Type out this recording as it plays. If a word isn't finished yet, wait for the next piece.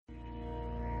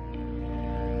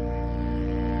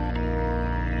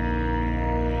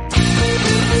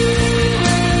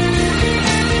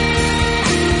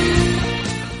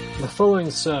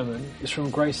following sermon is from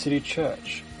Grace City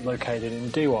Church, located in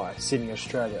Dee Why, Sydney,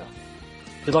 Australia.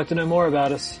 If you'd like to know more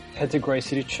about us, head to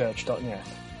gracecitychurch.net.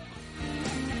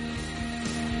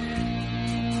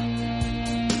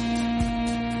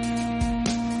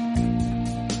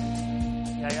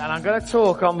 Okay, and I'm going to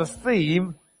talk on the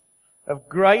theme of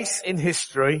grace in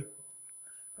history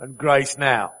and grace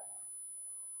now.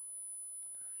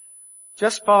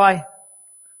 Just by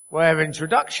way of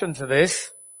introduction to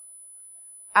this,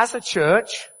 as a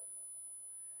church,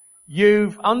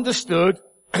 you've understood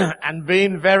and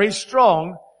been very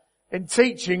strong in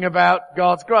teaching about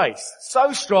God's grace.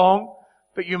 So strong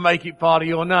that you make it part of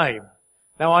your name.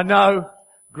 Now I know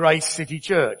Grace City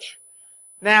Church.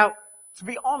 Now, to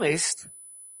be honest,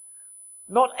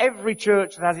 not every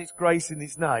church that has its grace in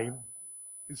its name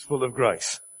is full of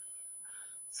grace.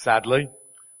 Sadly.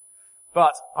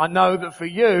 But I know that for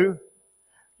you,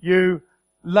 you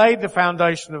laid the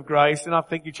foundation of grace, and I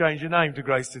think you changed your name to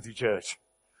Grace City Church.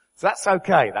 So that's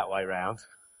okay that way round.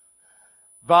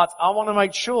 But I want to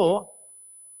make sure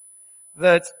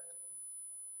that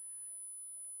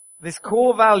this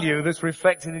core value that's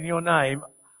reflected in your name,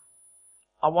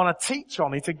 I want to teach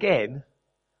on it again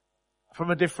from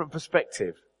a different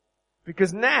perspective.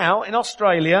 Because now, in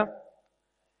Australia,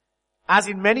 as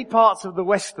in many parts of the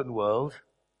Western world,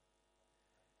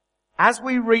 as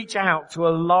we reach out to a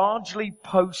largely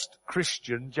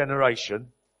post-Christian generation,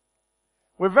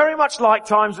 we're very much like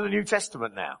times of the New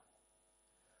Testament now.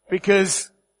 Because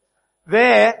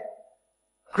there,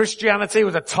 Christianity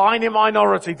was a tiny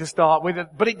minority to start with,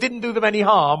 but it didn't do them any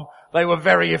harm. They were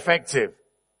very effective.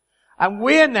 And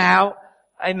we're now,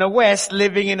 in the West,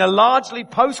 living in a largely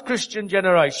post-Christian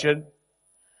generation,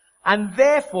 and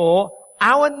therefore,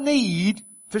 our need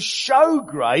to show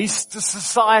grace to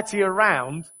society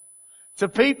around, to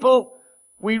people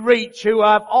we reach who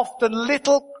have often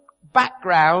little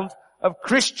background of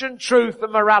Christian truth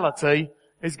and morality,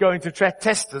 is going to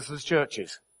test us as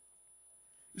churches.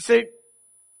 You see,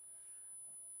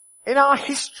 in our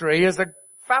history as a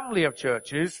family of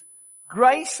churches,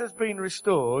 grace has been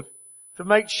restored to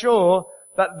make sure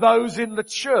that those in the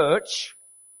church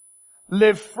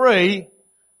live free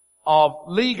of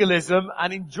legalism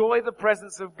and enjoy the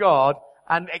presence of God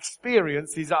and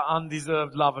experience His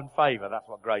undeserved love and favour. That's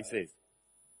what grace is.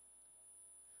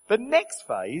 The next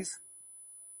phase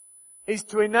is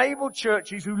to enable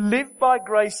churches who live by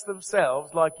grace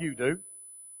themselves, like you do.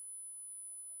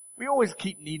 We always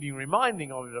keep needing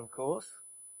reminding of it, of course.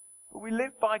 But we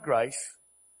live by grace.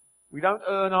 We don't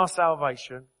earn our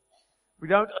salvation. We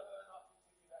don't earn our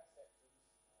acceptance.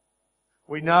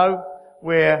 We know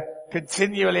we're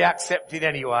continually accepted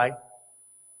anyway.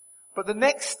 But the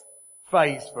next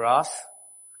phase for us,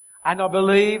 and I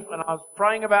believe, and I was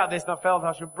praying about this and I felt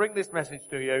I should bring this message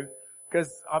to you, because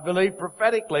I believe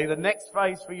prophetically the next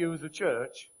phase for you as a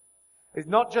church is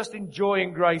not just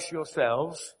enjoying grace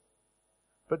yourselves,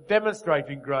 but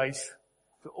demonstrating grace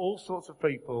to all sorts of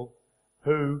people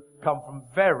who come from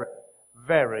very,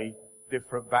 very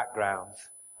different backgrounds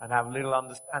and have little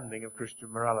understanding of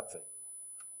Christian morality.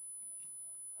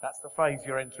 That's the phase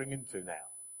you're entering into now.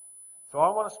 So I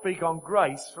want to speak on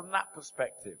grace from that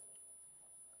perspective.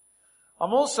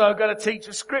 I'm also going to teach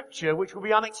a scripture which will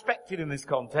be unexpected in this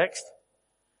context,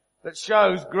 that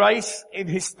shows grace in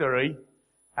history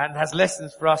and has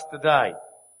lessons for us today.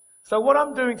 So what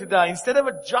I'm doing today, instead of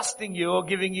adjusting you or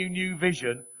giving you new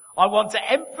vision, I want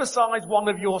to emphasize one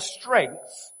of your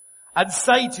strengths and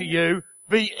say to you,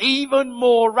 be even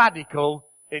more radical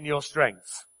in your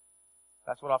strengths.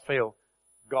 That's what I feel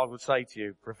God would say to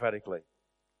you prophetically.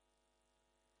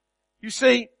 You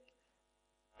see,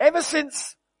 ever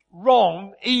since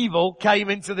evil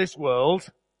came into this world,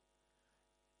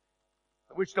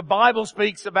 which the Bible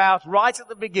speaks about right at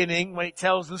the beginning when it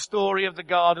tells the story of the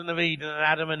Garden of Eden and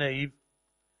Adam and Eve,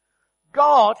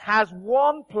 God has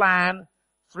one plan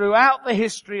throughout the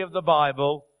history of the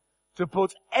Bible to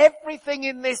put everything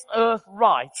in this earth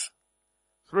right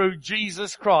through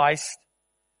Jesus Christ,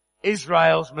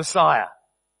 Israel's Messiah.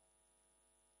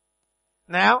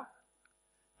 Now,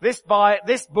 this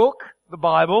book, the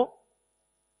Bible,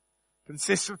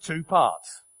 consists of two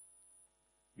parts.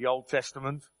 The Old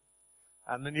Testament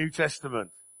and the New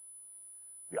Testament.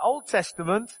 The Old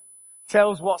Testament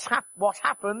tells what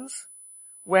happens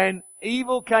when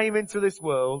evil came into this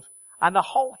world and the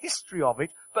whole history of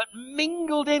it, but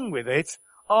mingled in with it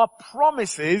are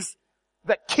promises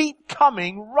that keep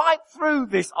coming right through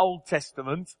this Old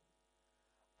Testament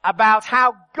about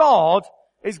how God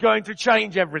is going to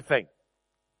change everything.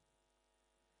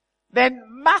 Then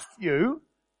Matthew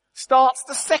starts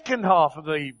the second half of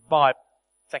the Bible,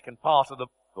 second part of the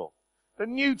Bible, the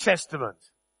New Testament.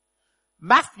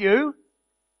 Matthew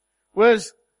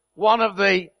was one of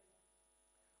the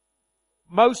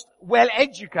most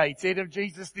well-educated of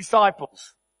Jesus'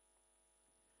 disciples.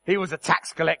 He was a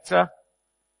tax collector.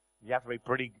 You have to be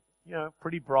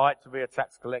pretty bright to be a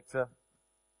tax collector.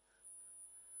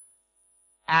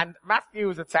 And Matthew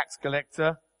was a tax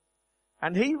collector,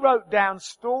 and he wrote down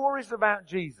stories about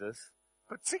Jesus,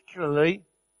 particularly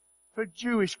for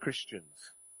Jewish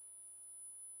Christians.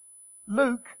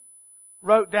 Luke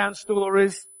wrote down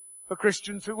stories for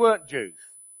Christians who weren't Jews,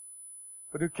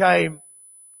 but who came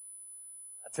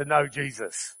to know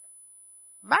Jesus.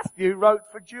 Matthew wrote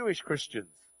for Jewish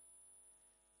Christians.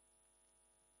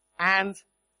 And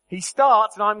he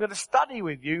starts, and I'm going to study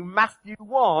with you, Matthew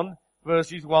 1,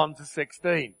 verses 1 to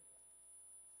 16.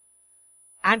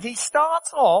 And he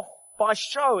starts off by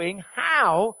showing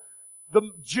how the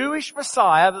Jewish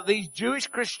Messiah that these Jewish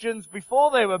Christians,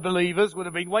 before they were believers, would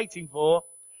have been waiting for,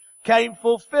 came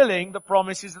fulfilling the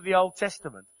promises of the Old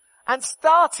Testament. And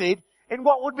started in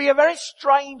what would be a very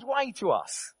strange way to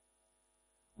us,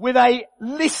 with a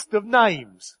list of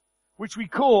names, which we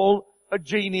call a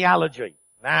genealogy.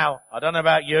 Now, I don't know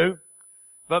about you,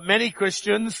 but many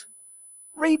Christians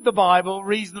read the Bible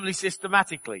reasonably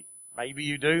systematically. Maybe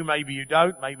you do, maybe you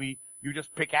don't, maybe you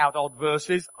just pick out odd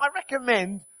verses. I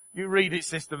recommend you read it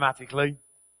systematically.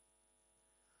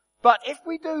 But if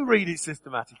we do read it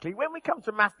systematically, when we come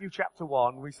to Matthew chapter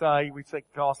 1, we think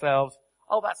to ourselves,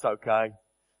 oh, that's okay.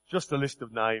 Just a list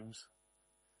of names.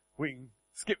 We can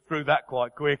skip through that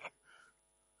quite quick.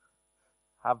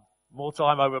 Have more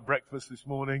time over breakfast this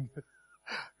morning.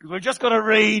 Because we've just got to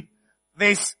read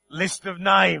this list of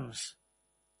names.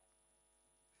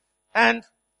 And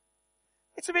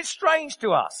it's a bit strange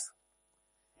to us.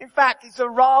 In fact, it's a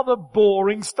rather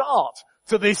boring start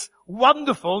to this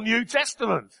wonderful New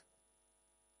Testament.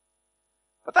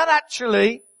 But that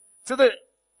actually,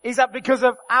 is that because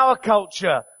of our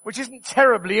culture, which isn't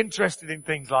terribly interested in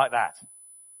things like that.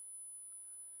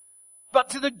 But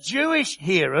to the Jewish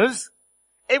hearers,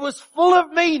 it was full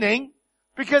of meaning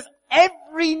because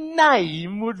every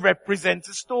name would represent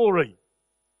a story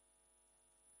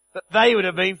that they would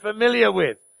have been familiar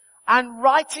with. And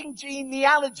writing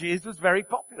genealogies was very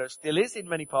popular. It still is in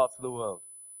many parts of the world.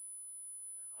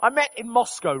 I met in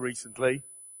Moscow recently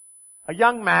a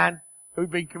young man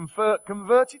who'd been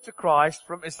converted to Christ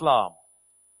from Islam.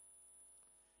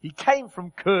 He came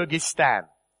from Kyrgyzstan.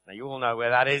 Now you all know where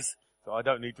that is, so I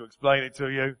don't need to explain it to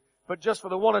you. But just for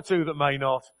the one or two that may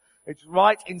not, it's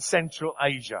right in Central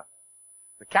Asia.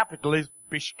 The capital is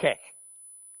Bishkek,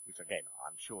 which again,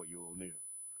 I'm sure you all knew.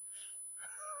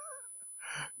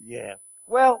 Yeah.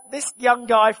 Well, this young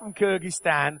guy from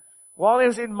Kyrgyzstan, while he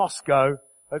was in Moscow,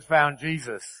 had found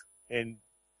Jesus in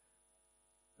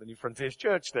the New Frontiers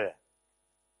Church there.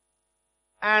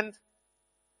 And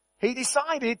he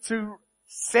decided to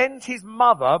send his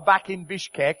mother back in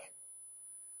Bishkek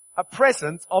a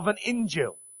present of an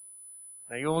Injil.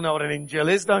 Now you all know what an Injil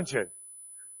is, don't you?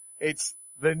 It's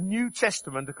the New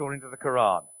Testament according to the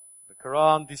Quran. The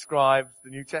Quran describes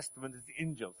the New Testament as the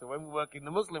Injil. So when we work in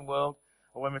the Muslim world,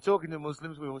 or when we're talking to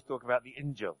Muslims, we always talk about the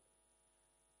Injil.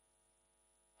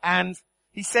 And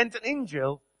he sent an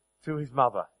Injil to his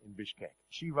mother in Bishkek.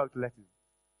 She wrote a letter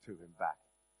to him back.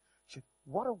 She said,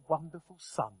 what a wonderful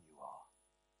son you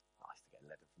are. Nice to get a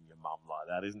letter from your mum like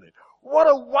that, isn't it? What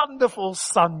a wonderful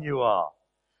son you are.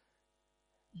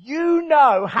 You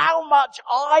know how much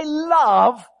I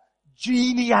love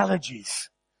genealogies.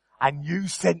 And you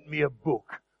sent me a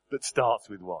book that starts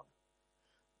with one.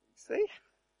 See?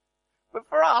 But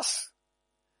for us,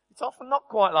 it's often not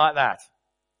quite like that.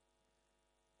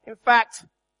 In fact,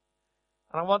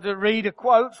 and I want to read a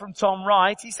quote from Tom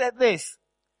Wright. He said this: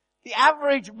 the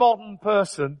average modern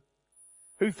person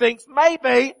who thinks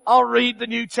maybe I'll read the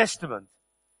New Testament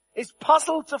is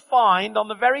puzzled to find on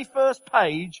the very first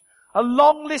page a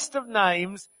long list of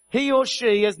names he or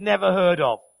she has never heard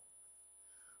of.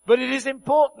 But it is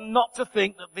important not to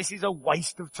think that this is a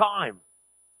waste of time.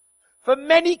 For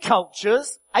many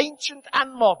cultures, ancient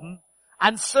and modern,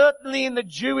 and certainly in the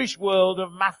Jewish world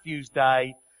of Matthew's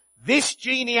day, this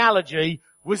genealogy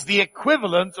was the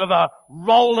equivalent of a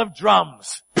roll of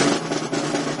drums.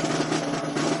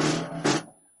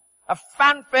 A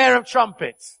fanfare of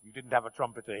trumpets. You didn't have a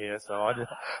trumpeter here, so I did.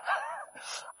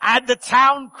 And the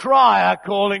town crier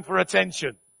calling for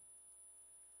attention.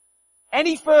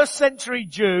 Any first century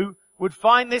Jew would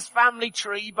find this family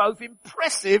tree both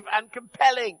impressive and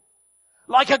compelling.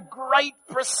 Like a great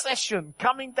procession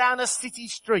coming down a city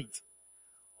street.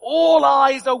 All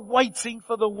eyes are waiting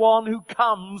for the one who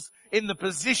comes in the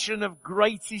position of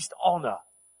greatest honor,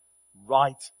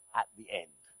 right at the end.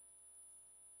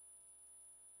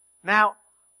 Now,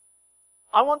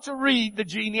 I want to read the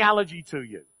genealogy to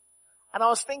you. And I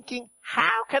was thinking,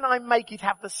 how can I make it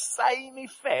have the same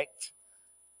effect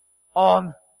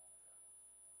on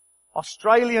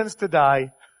Australians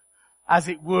today as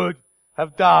it would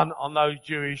have done on those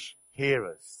Jewish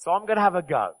hearers? So I'm going to have a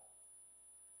go.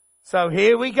 So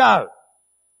here we go.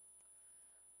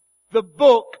 The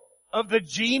book of the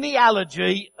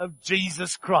genealogy of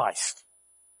Jesus Christ,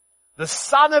 the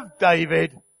son of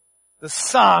David, the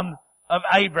son of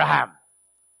Abraham.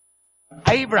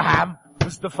 Abraham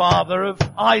was the father of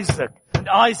Isaac, and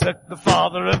Isaac the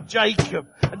father of Jacob,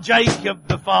 and Jacob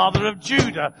the father of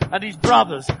Judah and his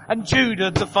brothers, and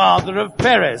Judah the father of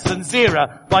Perez and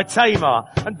Zerah by Tamar,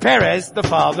 and Perez the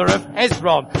father of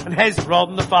Hezron, and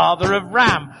Hezron the father of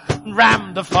Ram, and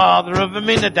Ram the father of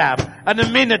Amminadab, and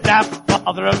Amminadab the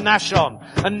father of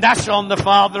Nahshon, and Nahshon the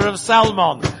father of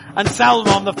Salmon, and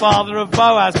Salmon the father of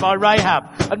Boaz by Rahab,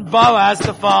 and Boaz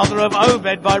the father of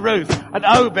Obed by Ruth, and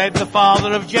Obed the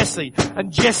father of Jesse,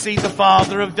 and Jesse the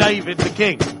father of David the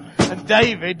king. And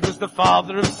David was the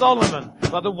father of Solomon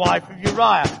by the wife of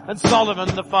Uriah, and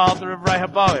Solomon the father of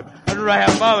Rehoboam, and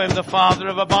Rehoboam the father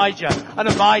of Abijah, and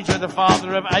Abijah the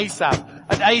father of Asaph,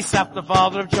 and Asaph the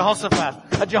father of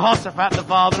Jehoshaphat, and Jehoshaphat the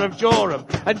father of Joram,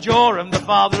 and Joram the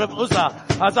father of Uzziah,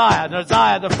 and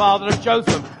Uzziah the father of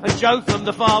Jotham, and Jotham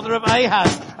the father of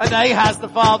Ahaz, and Ahaz the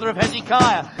father of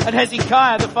Hezekiah, and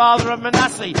Hezekiah the father of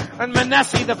Manasseh, and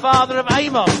Manasseh the father of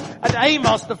Amos, and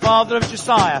Amos the father of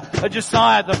Josiah, and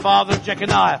Josiah the father of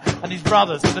Jeconiah, and his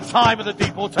brothers at the time of the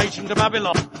deportation to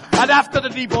Babylon. And after the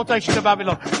deportation to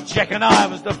Babylon, Jeconiah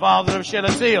was the father of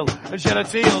Shealtiel, and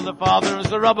Shealtiel the father of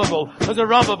Zerubbabel, and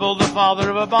Zerubbabel the father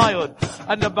of Abiud,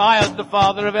 and Abiud the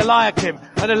father of Eliakim,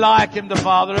 and Eliakim the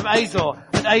father of Azor,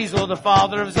 and Azor the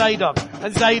father of Zadok,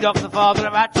 and Zadok the father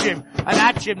of Achim,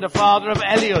 and Achim the father of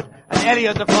Eliud, and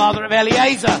Eliud the father of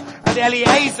Eleazar, and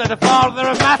Eleazar the father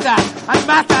of Mattan, and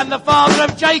Mattan the father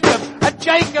of Jacob, and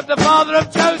Jacob the father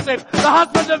of Joseph, the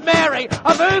husband of Mary,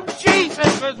 of whom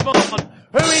Jesus was born,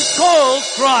 who is called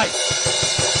Christ.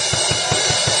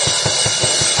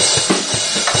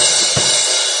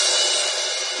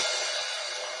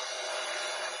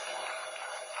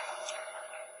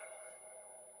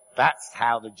 That's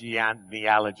how the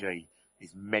genealogy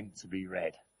is meant to be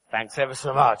read. Thanks ever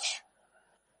so much.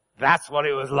 That's what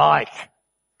it was like.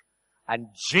 And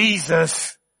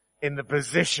Jesus in the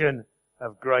position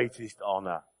of greatest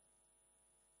honor.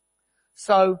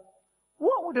 So,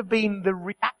 what would have been the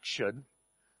reaction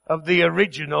of the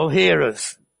original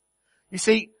hearers? You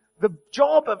see, the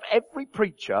job of every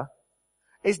preacher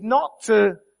is not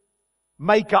to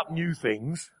make up new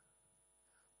things,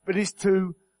 but is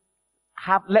to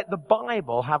let the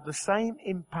Bible have the same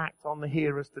impact on the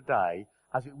hearers today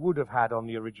as it would have had on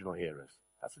the original hearers.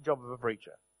 That's the job of a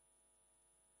preacher.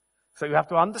 So you have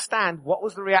to understand what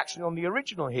was the reaction on the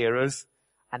original hearers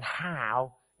and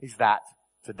how is that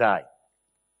today.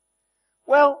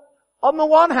 Well, on the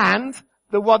one hand,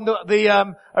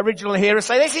 the original hearers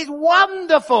say, this is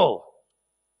wonderful.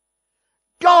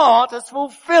 God has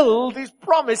fulfilled his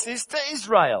promises to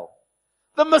Israel.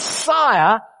 The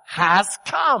Messiah has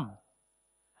come.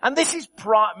 And this is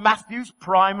Matthew's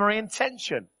primary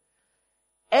intention.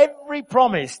 Every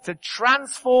promise to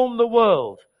transform the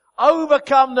world,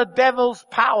 overcome the devil's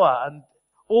power and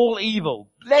all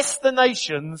evil, bless the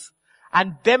nations,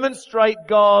 and demonstrate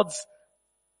God's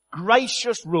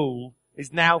gracious rule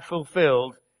is now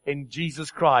fulfilled in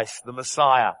Jesus Christ, the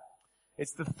Messiah.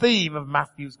 It's the theme of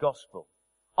Matthew's gospel.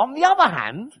 On the other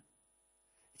hand,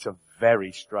 it's a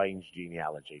very strange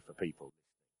genealogy for people.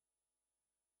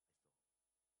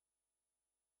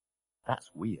 That's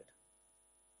weird.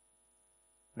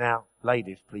 Now,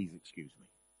 ladies, please excuse me.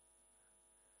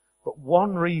 But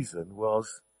one reason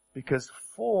was because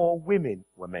 4 women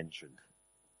were mentioned.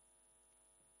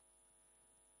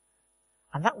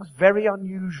 And that was very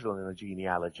unusual in a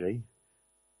genealogy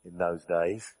in those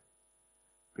days,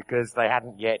 because they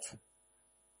hadn't yet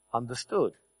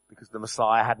understood, because the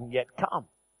Messiah hadn't yet come,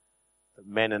 that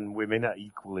men and women are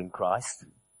equal in Christ.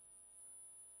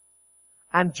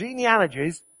 And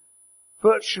genealogies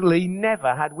virtually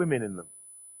never had women in them.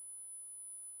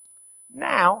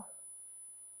 Now,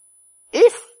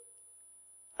 if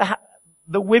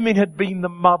the women had been the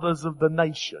mothers of the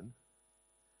nation,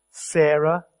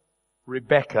 Sarah,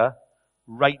 Rebecca,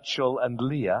 Rachel and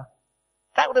Leah,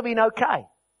 that would have been okay.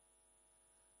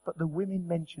 But the women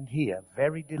mentioned here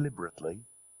very deliberately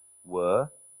were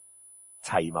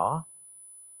Tamar,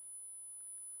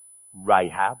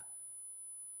 Rahab,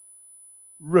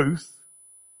 Ruth,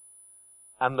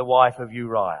 and the wife of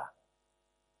Uriah.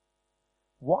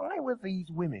 Why were these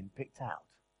women picked out?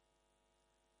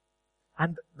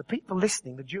 And the people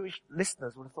listening, the Jewish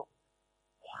listeners, would have thought,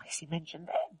 why is he mentioned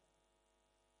then?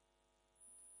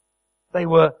 They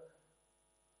were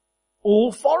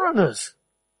all foreigners.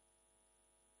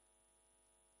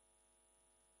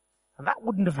 And that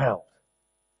wouldn't have helped.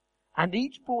 And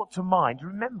each brought to mind,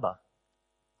 remember,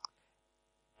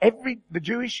 the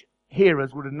Jewish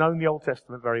hearers would have known the Old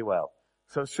Testament very well.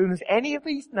 So as soon as any of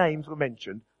these names were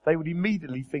mentioned, they would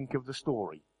immediately think of the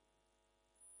story.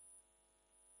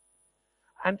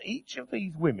 And each of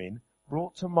these women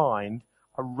brought to mind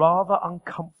a rather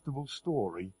uncomfortable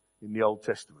story in the Old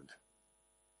Testament.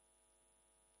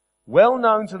 Well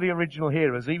known to the original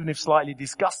hearers, even if slightly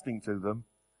disgusting to them.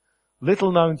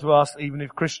 Little known to us, even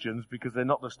if Christians, because they're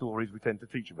not the stories we tend to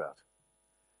teach about.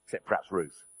 Except perhaps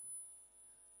Ruth.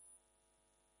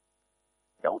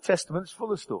 The Old Testament's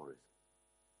full of stories.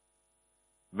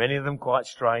 Many of them quite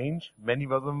strange. Many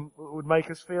of them would make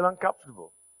us feel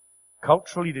uncomfortable.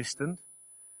 Culturally distant.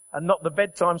 And not the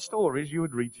bedtime stories you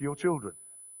would read to your children.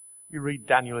 You read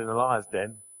Daniel in the Lion's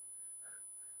Den,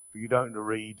 but you don't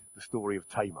read the story of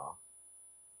Tamar.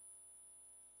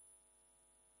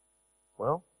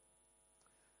 Well,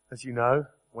 as you know,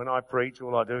 when I preach,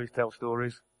 all I do is tell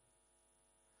stories.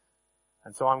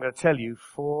 And so I'm going to tell you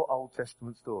 4 Old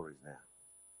Testament stories now.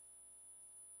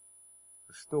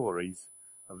 The stories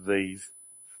of these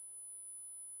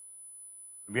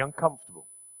will be uncomfortable.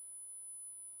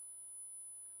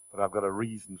 But I've got a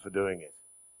reason for doing it.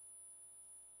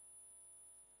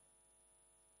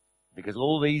 Because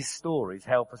all these stories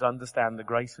help us understand the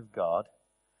grace of God,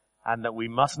 and that we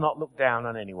must not look down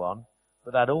on anyone,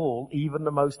 but that all, even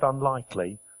the most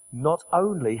unlikely, not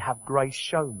only have grace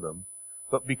shown them,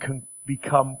 but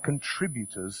become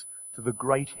contributors to the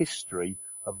great history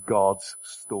of God's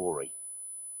story.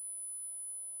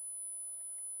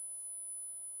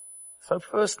 So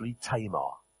firstly,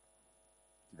 Tamar.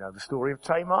 You know the story of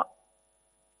Tamar?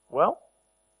 Well,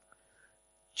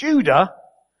 Judah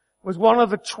was one of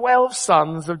the 12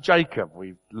 sons of Jacob.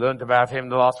 We've learned about him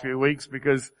the last few weeks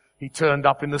because he turned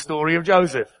up in the story of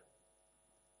Joseph.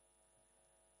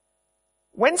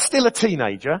 When still a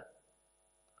teenager,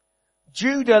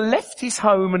 Judah left his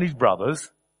home and his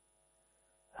brothers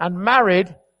and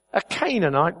married a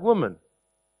Canaanite woman,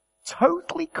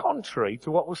 totally contrary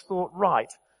to what was thought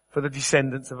right for the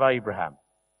descendants of Abraham.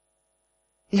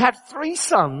 He had 3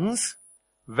 sons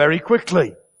very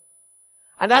quickly.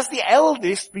 And as the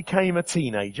eldest became a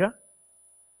teenager,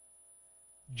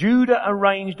 Judah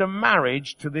arranged a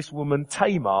marriage to this woman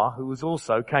Tamar, who was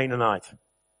also Canaanite.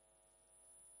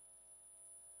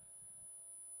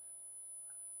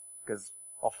 Because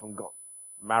often got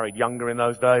married younger in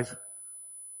those days.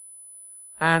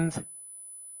 And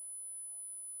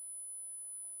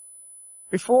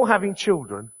before having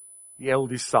children, the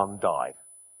eldest son died.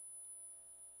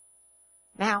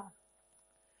 Now,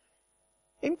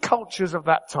 in cultures of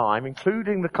that time,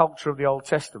 including the culture of the Old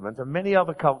Testament and many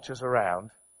other cultures around,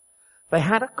 they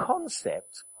had a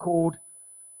concept called,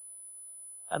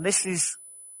 and this is,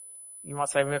 you might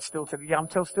say, I'm still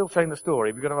telling the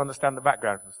story, we've got to understand the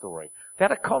background of the story. They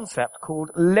had a concept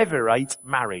called levirate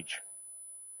marriage.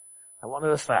 And what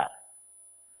is that?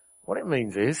 What it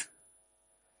means is,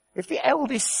 if the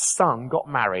eldest son got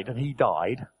married and he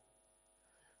died,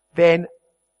 then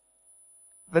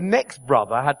the next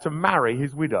brother had to marry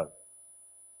his widow.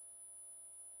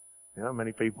 You know,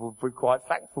 many people would be quite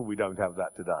thankful we don't have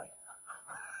that today.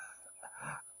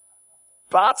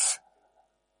 But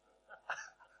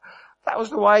that was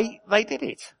the way they did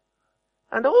it.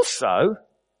 And also,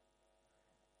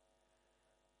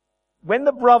 when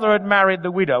the brother had married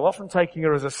the widow, often taking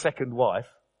her as a second wife,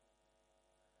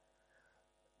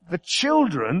 the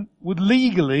children would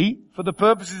legally, for the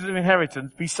purposes of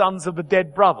inheritance, be sons of the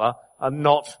dead brother and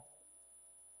not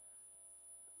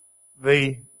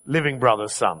the living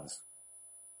brother's sons.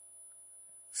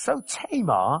 So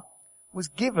Tamar was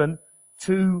given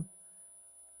to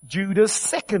Judah's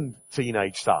second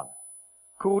teenage son,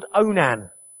 called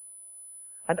Onan.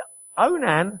 And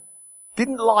Onan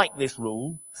didn't like this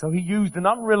rule, so he used an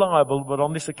unreliable but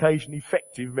on this occasion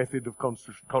effective method of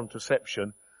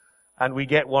contraception. And we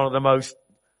get one of the most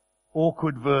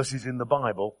awkward verses in the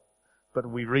Bible, but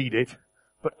we read it.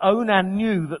 But Onan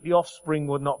knew that the offspring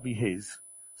would not be his.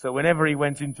 So whenever he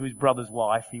went into his brother's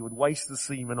wife, he would waste the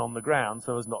semen on the ground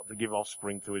so as not to give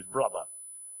offspring to his brother.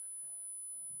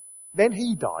 Then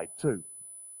he died too.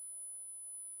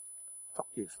 I told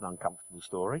you it's an uncomfortable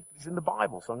story. It's in the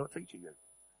Bible, so I'm going to teach it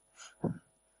you.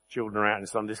 Children are out in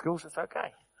Sunday school, so it's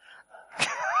okay.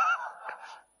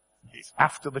 It's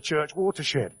after the church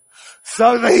watershed.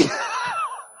 So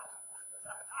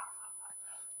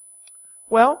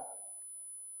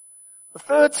The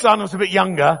third son was a bit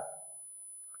younger.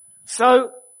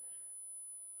 So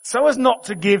as not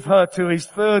to give her to his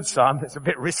third son, it's a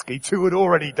bit risky, 2 had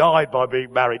already died by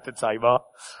being married to Tamar,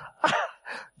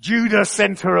 Judah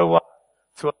sent her away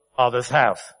to her father's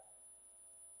house.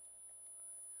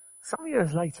 Some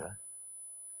years later,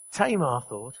 Tamar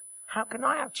thought, how can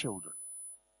I have children?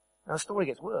 Now the story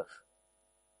gets worse.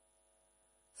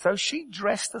 So she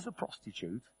dressed as a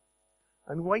prostitute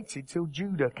and waited till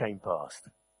Judah came past.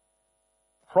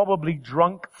 Probably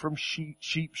drunk from sheep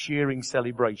shearing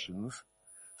celebrations,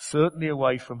 certainly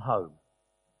away from home.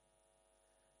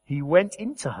 He went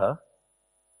into her,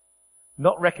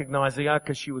 not recognizing her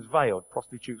because she was veiled.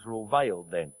 Prostitutes were all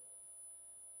veiled then.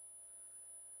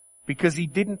 Because he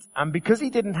didn't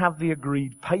have the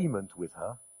agreed payment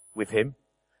with him,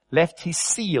 left his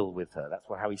seal with her. That's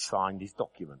how he signed his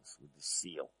documents, with his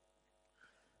seal.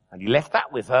 And he left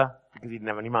that with her because he didn't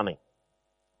have any money.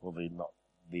 Well,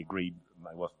 the agreed,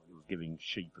 it was giving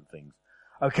sheep and things.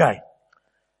 Okay.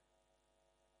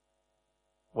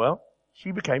 Well,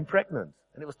 she became pregnant.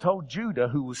 And it was told Judah,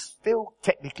 who was still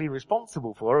technically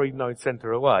responsible for her, even though he'd sent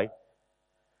her away,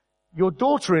 your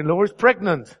daughter-in-law is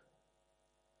pregnant.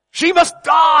 She must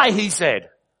die, he said.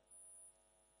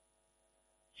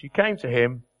 She came to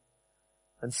him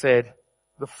and said,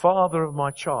 the father of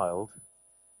my child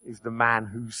is the man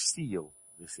whose seal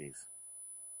this is.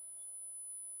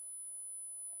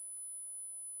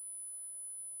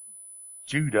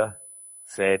 Judah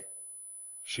said,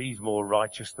 she's more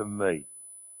righteous than me.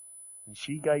 And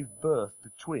she gave birth to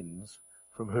twins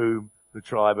from whom the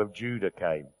tribe of Judah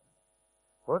came.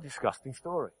 What a disgusting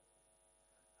story.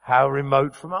 How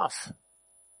remote from us.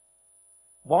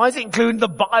 Why is it included in the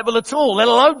Bible at all, let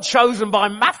alone chosen by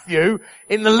Matthew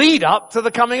in the lead up to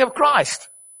the coming of Christ?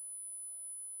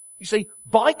 You see,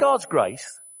 by God's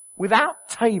grace, without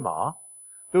Tamar,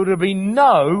 there would have been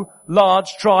no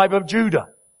large tribe of Judah.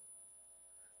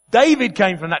 David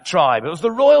came from that tribe. It was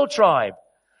the royal tribe.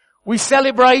 We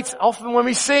celebrate often when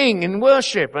we sing in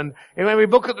worship and when we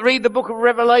read the book of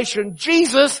Revelation,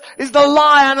 Jesus is the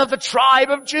Lion of the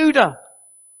tribe of Judah.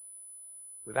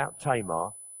 Without Tamar,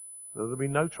 there would be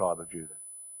no tribe of Judah.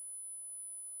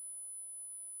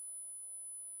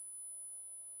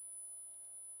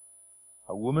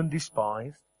 A woman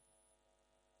despised,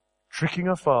 tricking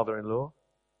her father-in-law,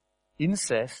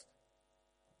 incest,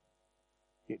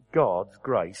 yet God's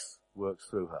grace works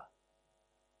through her.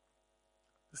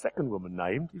 The second woman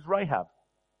named is Rahab.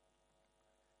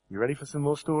 You ready for some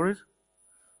more stories?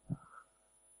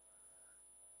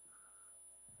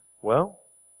 Well,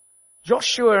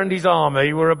 Joshua and his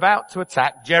army were about to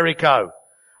attack Jericho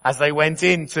as they went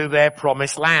into their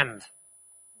promised land.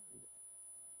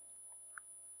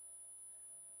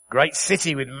 Great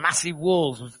city with massive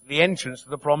walls was the entrance to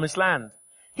the promised land.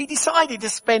 He decided to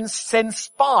send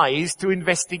spies to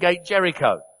investigate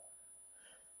Jericho.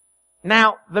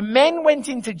 Now, the men went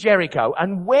into Jericho,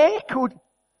 and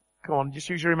come on, just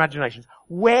use your imaginations.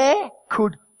 Where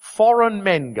could foreign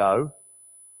men go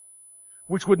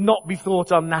which would not be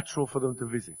thought unnatural for them to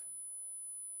visit?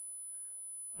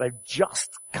 They've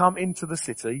just come into the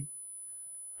city.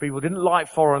 People didn't like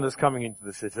foreigners coming into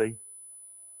the city.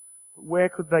 But where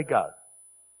could they go?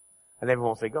 And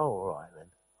everyone would think, oh, all right then,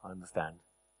 I understand.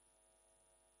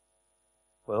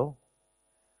 Well,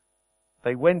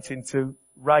 they went into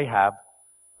Rahab,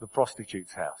 the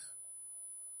prostitute's house.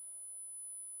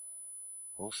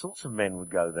 All sorts of men would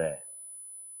go there.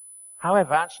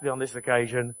 However, actually on this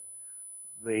occasion,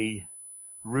 the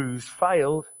ruse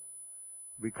failed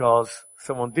because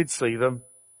someone did see them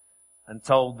and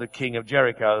told the king of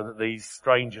Jericho that these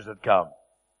strangers had come.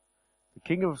 The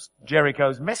king of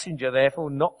Jericho's messenger therefore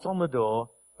knocked on the door,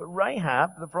 but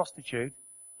Rahab, the prostitute,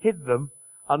 hid them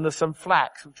under some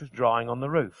flax which was drying on the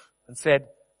roof and said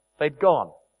they'd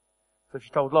gone. So she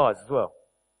told lies as well.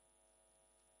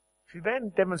 She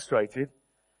then demonstrated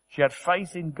she had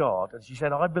faith in God, and she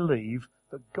said, I believe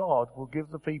that God will give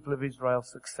the people of Israel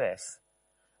success.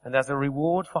 And as a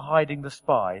reward for hiding the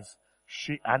spies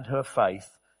she and her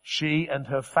faith, she and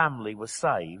her family were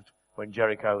saved when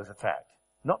Jericho was attacked.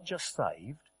 Not just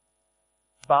saved,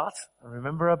 but, and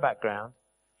remember her background,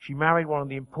 she married one of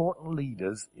the important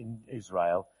leaders in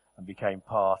Israel and became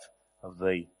part of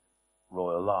the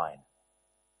royal line.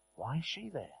 Why is she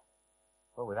there?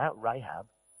 Well, without Rahab,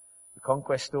 the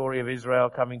conquest story of Israel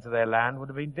coming to their land would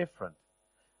have been different.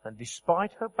 And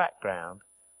despite her background,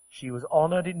 she was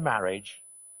honored in marriage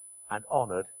and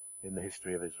honored in the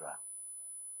history of Israel.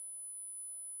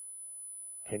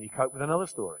 Can you cope with another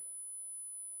story?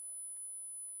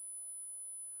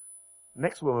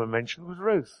 Next woman mentioned was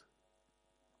Ruth.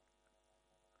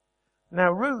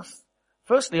 Now Ruth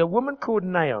Firstly, a woman called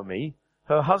Naomi,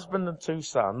 her husband and 2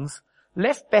 sons,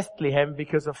 left Bethlehem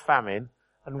because of famine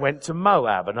and went to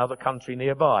Moab, another country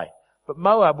nearby. But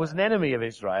Moab was an enemy of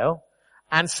Israel,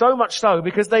 and so much so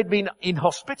because they'd been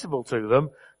inhospitable to them,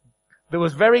 there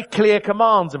was very clear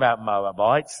commands about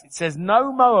Moabites. It says,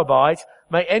 no Moabite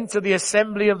may enter the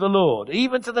assembly of the Lord.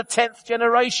 Even to the 10th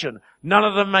generation, none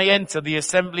of them may enter the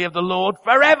assembly of the Lord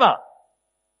forever.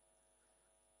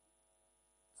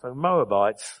 So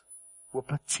Moabites were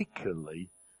particularly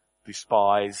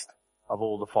despised of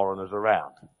all the foreigners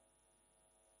around.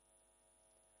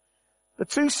 The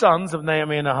 2 sons of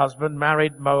Naomi and her husband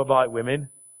married Moabite women.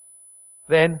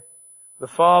 Then the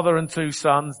father and 2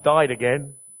 sons died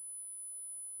again.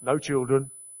 No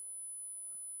children.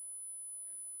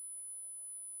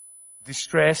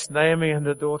 Distressed, Naomi and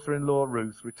her daughter-in-law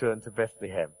Ruth returned to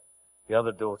Bethlehem. The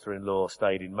other daughter-in-law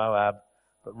stayed in Moab,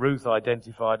 but Ruth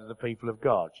identified as the people of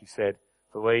God. She said,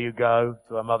 for where you go,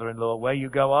 to her mother-in-law, where you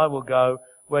go, I will go.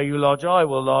 Where you lodge, I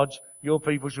will lodge. Your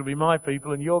people shall be my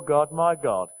people, and your God, my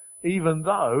God. Even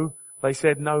though they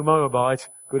said no Moabite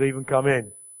could even come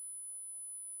in.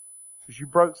 So she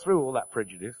broke through all that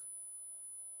prejudice.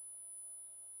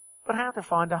 But how to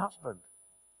find a husband?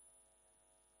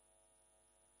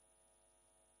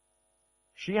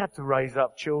 She had to raise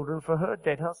up children for her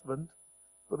dead husband,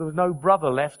 but there was no brother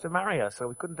left to marry her, so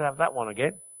we couldn't have that one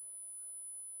again.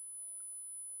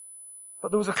 But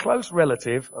there was a close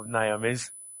relative of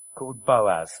Naomi's called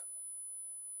Boaz,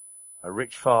 a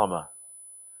rich farmer.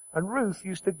 And Ruth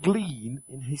used to glean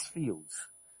in his fields.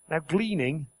 Now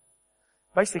gleaning,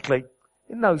 basically,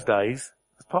 in those days,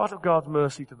 as part of God's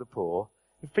mercy to the poor,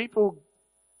 if people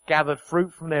gathered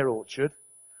fruit from their orchard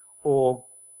or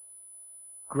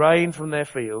grain from their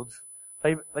fields,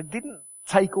 they didn't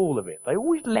take all of it. They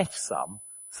always left some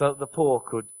so that the poor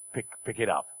could pick it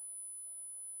up.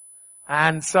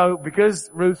 And so because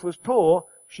Ruth was poor,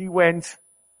 she went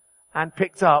and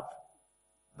picked up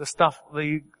the stuff,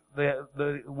 the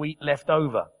wheat left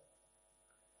over.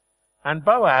 And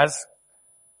Boaz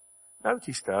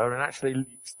noticed her and actually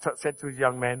said to his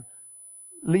young men,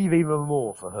 leave even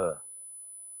more for her.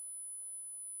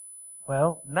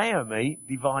 Well, Naomi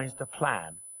devised a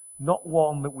plan, not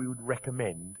one that we would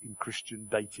recommend in Christian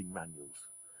dating manuals.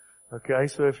 Okay,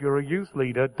 so if you're a youth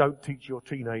leader, don't teach your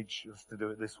teenagers to do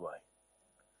it this way.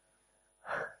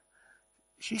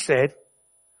 She said,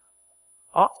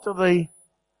 after the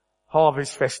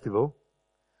harvest festival,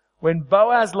 when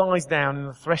Boaz lies down in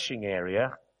the threshing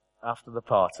area after the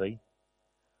party,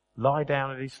 lie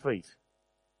down at his feet.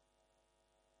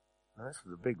 Now, this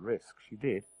was a big risk. She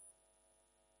did.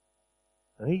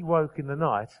 And he woke in the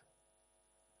night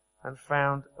and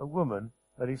found a woman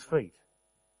at his feet.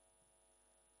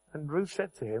 And Ruth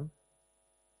said to him,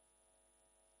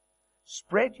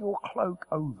 spread your cloak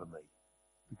over me,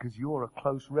 because you're a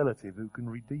close relative who can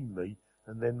redeem me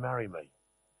and then marry me.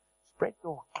 Spread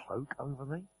your cloak over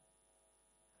me?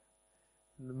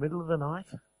 In the middle of the night?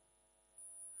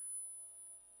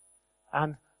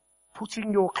 And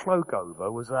putting your cloak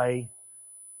over was a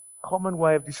common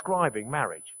way of describing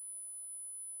marriage.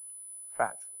 In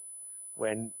fact,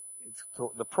 when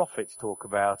the prophets talk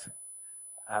about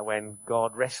when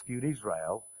God rescued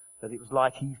Israel, that it was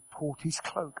like he poured his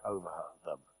cloak over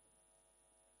them.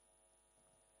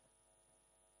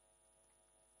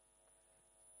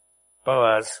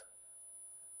 Boaz,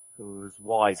 who was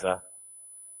wiser,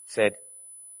 said,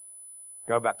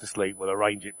 go back to sleep, we'll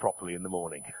arrange it properly in the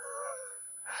morning.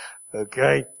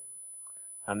 Okay?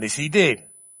 And this he did.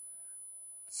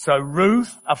 So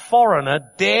Ruth, a foreigner,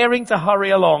 daring to hurry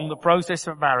along the process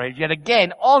of marriage, yet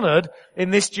again honoured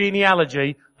in this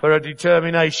genealogy for her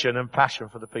determination and passion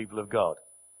for the people of God.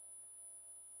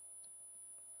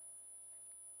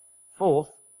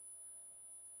 Fourth,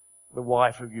 the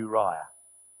wife of Uriah.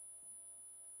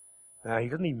 Now, he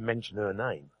doesn't even mention her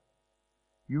name.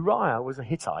 Uriah was a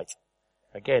Hittite.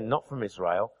 Again, not from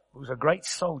Israel. He was a great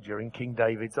soldier in King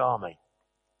David's army.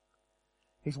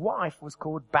 His wife was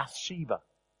called Bathsheba.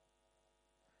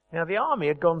 Now, the army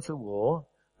had gone to war,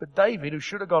 but David, who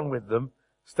should have gone with them,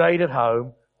 stayed at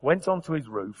home, went onto his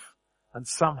roof, and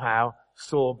somehow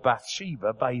saw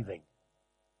Bathsheba bathing.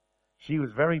 She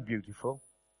was very beautiful.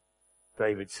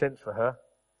 David sent for her,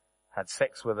 had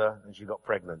sex with her, and she got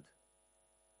pregnant.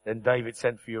 Then David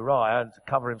sent for Uriah, and to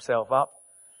cover himself up,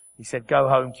 he said, go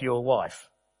home to your wife.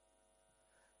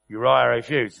 Uriah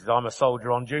refused. He said, I'm a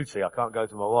soldier on duty. I can't go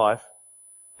to my wife.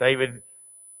 David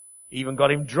even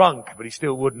got him drunk, but he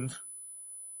still wouldn't.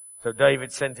 So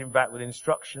David sent him back with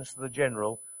instructions to the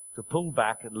general to pull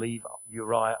back and leave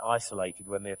Uriah isolated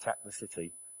when they attacked the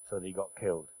city, so that he got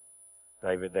killed.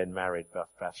 David then married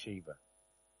Bathsheba.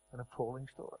 An appalling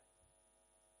story.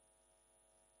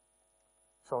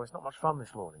 So it's not much fun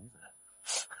this morning, is it?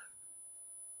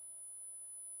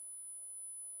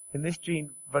 In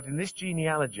this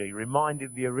genealogy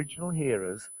reminded the original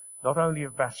hearers not only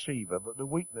of Bathsheba, but the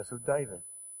weakness of David.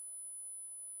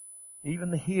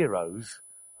 Even the heroes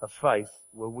of faith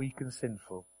were weak and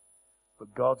sinful,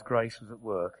 but God's grace was at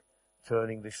work,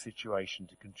 turning this situation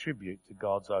to contribute to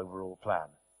God's overall plan.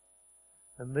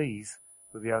 And these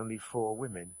were the only 4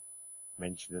 women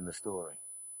mentioned in the story,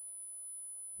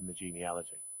 in the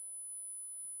genealogy.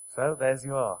 So there's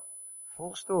you are.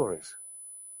 4 stories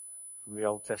from the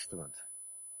Old Testament.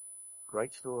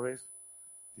 Great stories,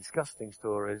 disgusting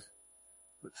stories,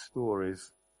 but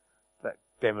stories that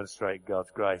demonstrate God's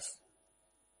grace.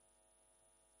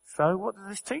 So what does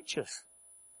this teach us?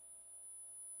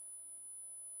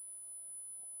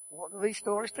 What do these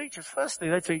stories teach us? Firstly,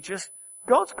 they teach us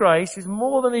God's grace is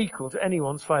more than equal to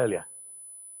anyone's failure.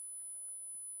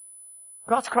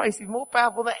 God's grace is more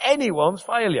powerful than anyone's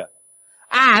failure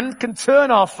and can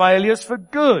turn our failures for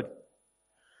good.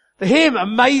 The hymn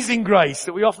Amazing Grace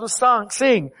that we often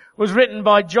sing was written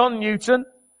by John Newton,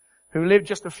 who lived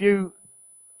just a few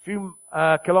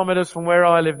kilometers from where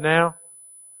I live now,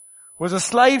 was a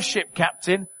slave ship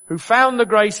captain who found the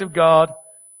grace of God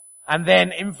and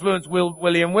then influenced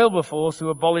William Wilberforce, who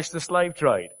abolished the slave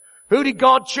trade. Who did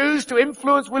God choose to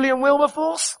influence William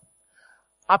Wilberforce?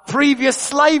 A previous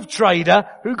slave trader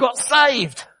who got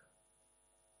saved.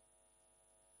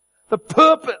 The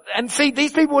purpose, and see,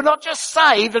 these people were not just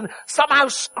saved and somehow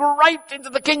scraped into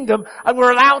the kingdom and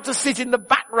were allowed to sit in the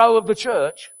back row of the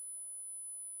church.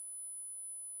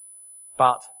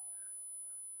 But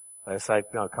they say,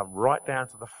 no, come right down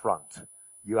to the front.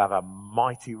 You have a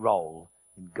mighty role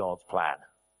in God's plan.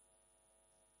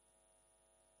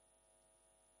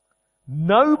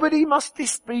 Nobody must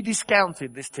be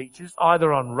discounted, this teaches,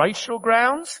 either on racial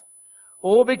grounds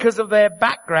or because of their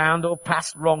background or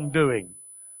past wrongdoing.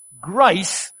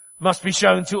 Grace must be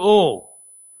shown to all.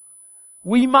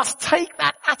 We must take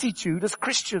that attitude as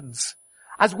Christians,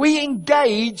 as we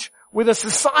engage with a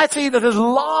society that has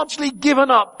largely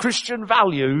given up Christian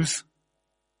values.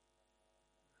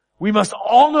 We must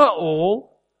honor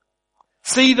all,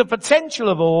 see the potential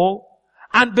of all,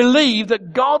 and believe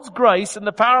that God's grace and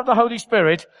the power of the Holy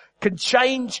Spirit can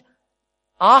change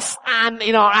us and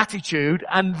in our attitude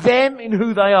and them in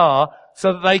who they are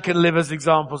so that they can live as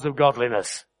examples of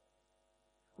godliness.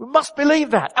 We must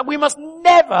believe that, and we must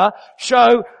never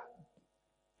show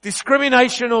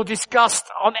discrimination or disgust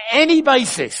on any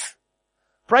basis.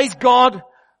 Praise God,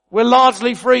 we're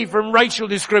largely free from racial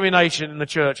discrimination in the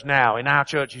church now, in our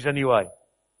churches anyway.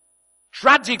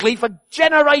 Tragically, for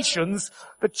generations,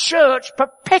 the church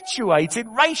perpetuated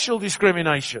racial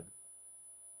discrimination.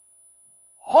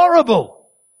 Horrible.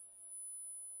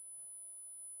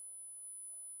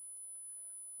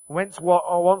 I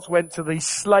once went to the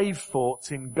slave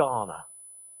forts in Ghana.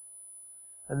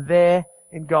 And there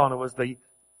in Ghana was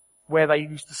where they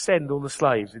used to send all the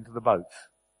slaves into the boats.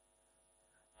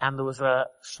 And there was a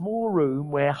small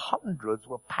room where hundreds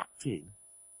were packed in.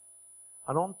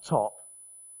 And on top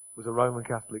was a Roman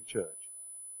Catholic church.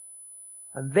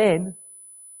 And then,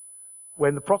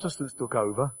 when the Protestants took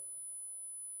over,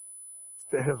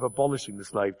 instead of abolishing the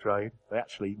slave trade, they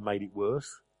actually made it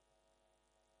worse.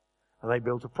 And they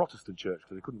built a Protestant church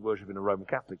because they couldn't worship in a Roman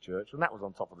Catholic church, and that was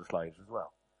on top of the slaves as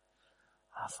well.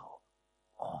 I thought,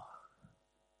 oh.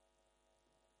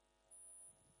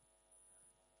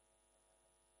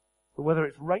 But whether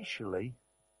it's racially,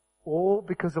 or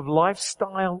because of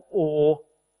lifestyle, or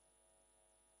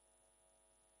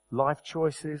life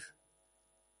choices,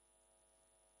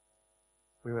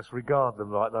 we must regard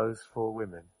them like those 4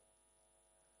 women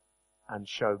and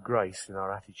show grace in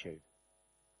our attitude.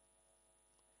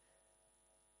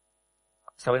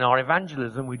 So in our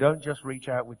evangelism, we don't just reach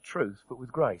out with truth, but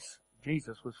with grace.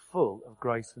 Jesus was full of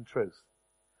grace and truth.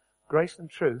 Grace and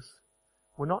truth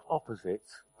were not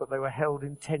opposites, but they were held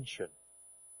in tension.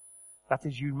 That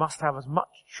is, you must have as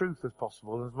much truth as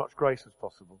possible and as much grace as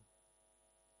possible.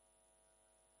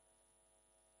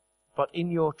 But in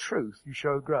your truth, you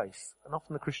show grace. And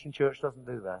often the Christian church doesn't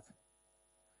do that.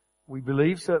 We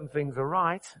believe certain things are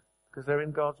right because they're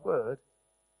in God's Word,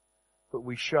 but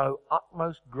we show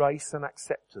utmost grace and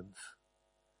acceptance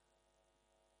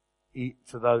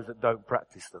to those that don't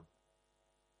practice them.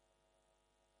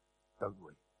 Don't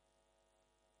we?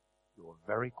 You're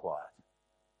very quiet.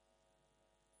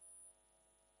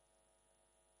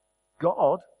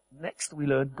 God, next we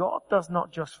learn, God does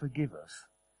not just forgive us,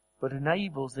 but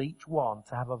enables each one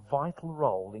to have a vital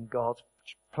role in God's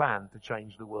plan to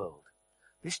change the world.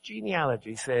 This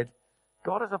genealogy said,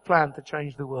 God has a plan to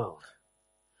change the world.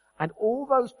 And all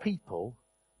those people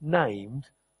named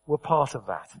were part of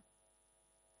that.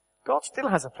 God still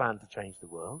has a plan to change the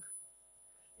world.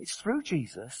 It's through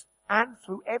Jesus and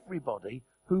through everybody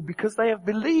who, because they have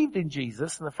believed in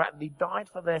Jesus and the fact that he died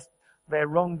for their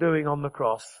wrongdoing on the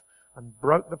cross and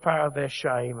broke the power of their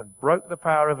shame and broke the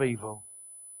power of evil,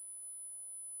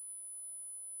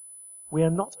 we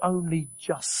are not only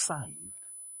just saved,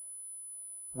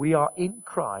 we are in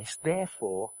Christ,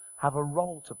 therefore have a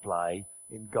role to play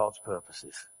in God's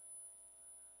purposes.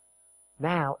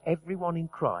 Now, everyone in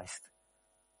Christ,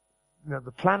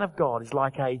 the plan of God is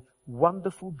like a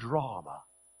wonderful drama.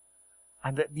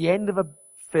 And at the end of a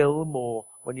film, or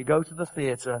when you go to the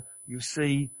theatre, you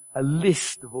see a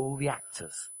list of all the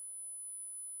actors.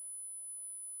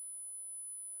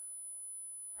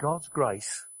 God's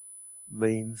grace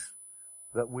means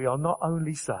that we are not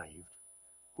only saved,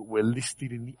 but we're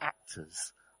listed in the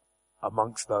actors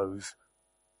amongst those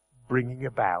bringing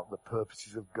about the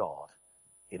purposes of God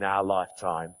in our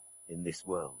lifetime in this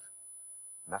world.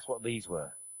 And that's what these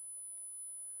were.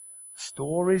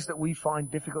 Stories that we find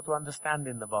difficult to understand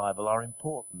in the Bible are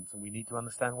important, and we need to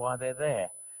understand why they're there.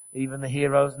 Even the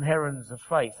heroes and heroines of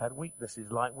faith had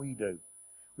weaknesses like we do.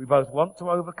 We both want to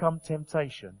overcome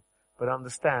temptation, but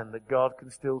understand that God can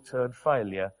still turn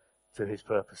failure to his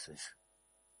purposes.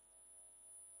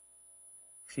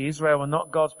 See, Israel were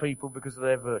not God's people because of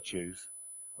their virtues,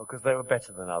 or because they were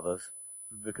better than others,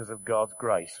 but because of God's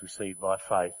grace received by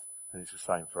faith, and it's the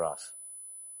same for us.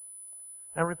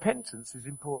 Now, repentance is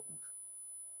important.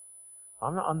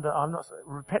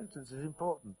 Repentance is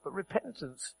important, but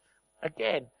repentance,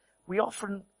 again, we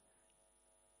often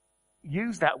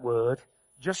use that word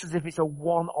just as if it's a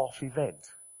one-off event.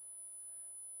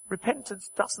 Repentance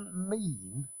doesn't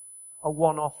mean a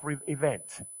one-off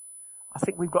event. I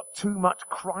think we've got too much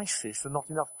crisis and not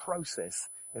enough process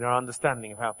in our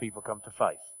understanding of how people come to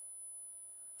faith.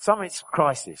 Some it's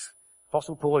crisis.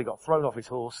 Apostle Paul, he got thrown off his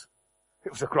horse.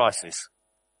 It was a crisis.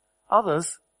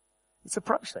 Others, it's a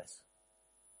process.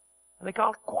 And they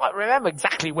can't quite remember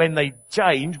exactly when they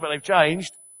changed, but they've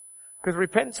changed. Because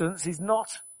repentance is not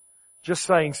just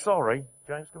saying sorry.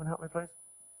 James, come and help me, please.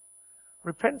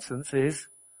 Repentance is,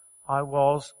 I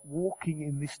was walking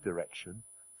in this direction,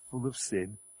 full of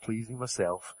sin, pleasing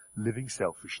myself, living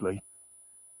selfishly.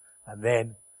 And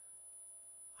then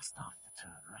I started to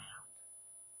turn around.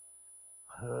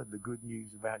 I heard the good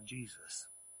news about Jesus.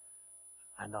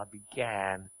 And I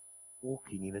began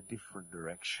walking in a different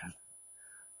direction.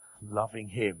 Loving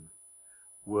him,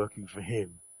 working for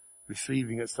him,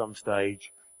 receiving at some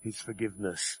stage his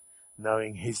forgiveness,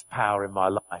 knowing his power in my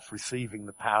life, receiving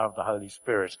the power of the Holy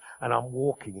Spirit, and I'm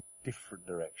walking in a different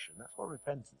direction. That's what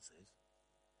repentance is.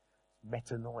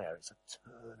 Metanoia, it's a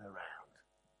turn around.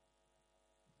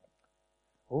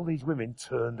 All these women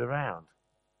turned around.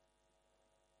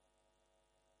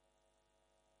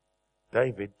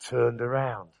 David turned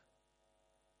around.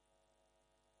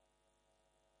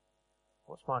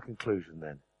 What's my conclusion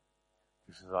then,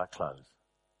 just as I close?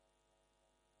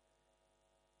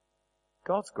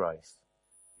 God's grace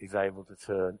is able to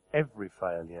turn every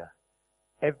failure,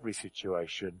 every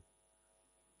situation,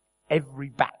 every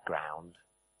background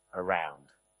around.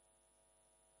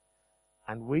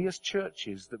 And we as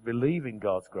churches that believe in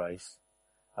God's grace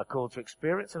are called to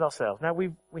experience it ourselves. Now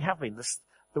we have been.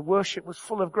 The worship was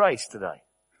full of grace today.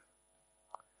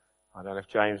 I don't know if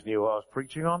James knew what I was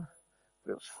preaching on,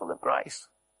 but it was full of grace.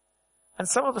 And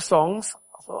some of the songs,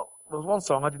 I thought, there was one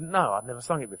song I didn't know. I'd never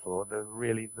sung it before.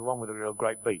 The one with a real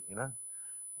great beat, you know.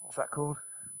 What's that called?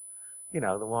 You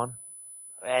know, the one.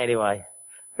 Anyway,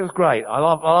 it was great. I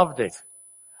loved it.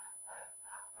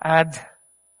 And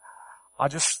I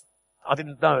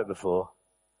didn't know it before.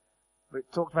 But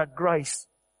it talked about grace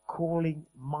calling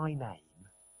my name.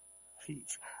 See,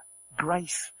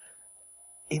 grace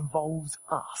involves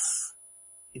us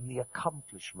in the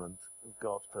accomplishment of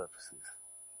God's purposes.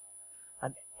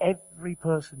 And every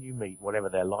person you meet, whatever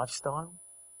their lifestyle,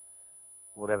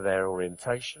 whatever their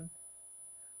orientation,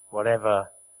 whatever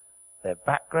their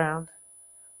background,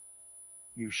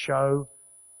 you show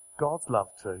God's love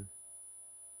to,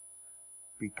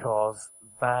 because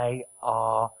they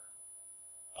are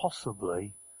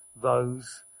possibly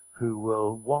those who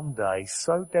will one day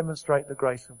so demonstrate the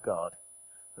grace of God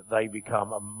that they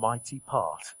become a mighty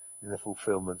part in the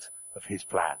fulfillment of his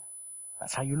plan.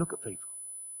 That's how you look at people.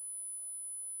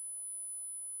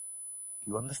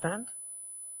 Do you understand?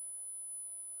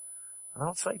 And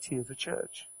I'll say to you as a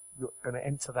church, you're going to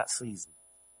enter that season.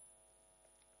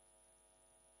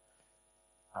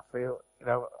 I feel,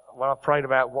 when I prayed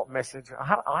about what message,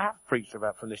 I have preached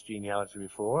about from this genealogy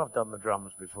before. I've done the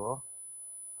drums before.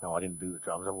 No, I didn't do the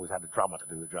drums. I've always had a drummer to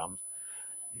do the drums.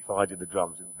 If I did the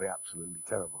drums, it would be absolutely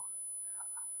terrible.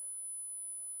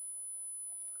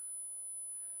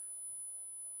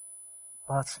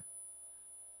 But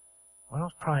when I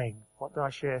was praying, what did I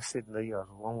share, Sydney?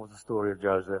 One was the story of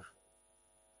Joseph,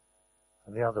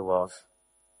 and the other was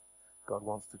God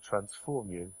wants to transform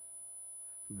you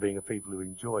from being a people who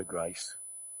enjoy grace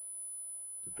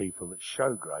to people that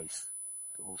show grace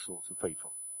to all sorts of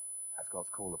people. That's God's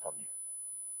call upon you.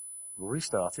 We've already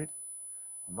started.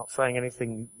 I'm not saying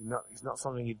anything, it's not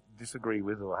something you disagree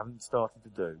with or haven't started to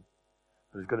do,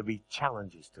 but there's going to be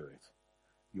challenges to it.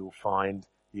 You'll find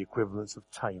the equivalents of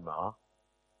Tamar,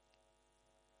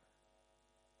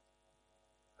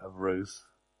 of Ruth,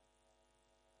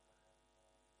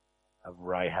 of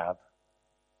Rahab,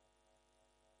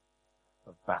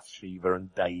 of Bathsheba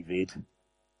and David.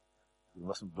 We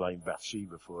mustn't blame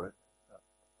Bathsheba for it,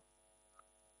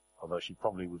 although she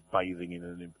probably was bathing in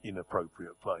an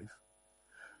inappropriate place.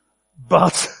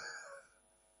 But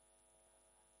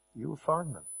you will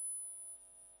find them.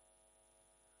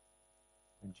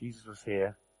 When Jesus was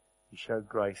here, he showed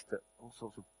grace to all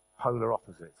sorts of polar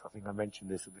opposites. I think I mentioned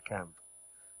this at the camp.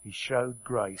 He showed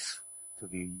grace to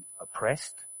the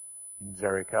oppressed in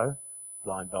Jericho,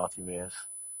 blind Bartimaeus,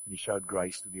 and he showed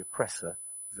grace to the oppressor,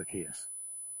 Zacchaeus.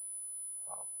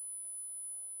 Wow.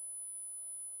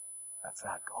 That's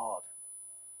our God.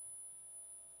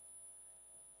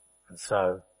 And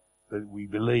so, that we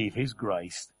believe his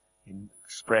grace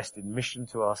expressed in mission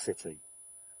to our city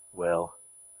will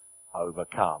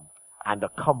overcome and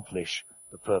accomplish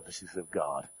the purposes of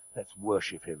God. Let's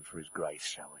worship him for his grace,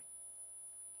 shall we?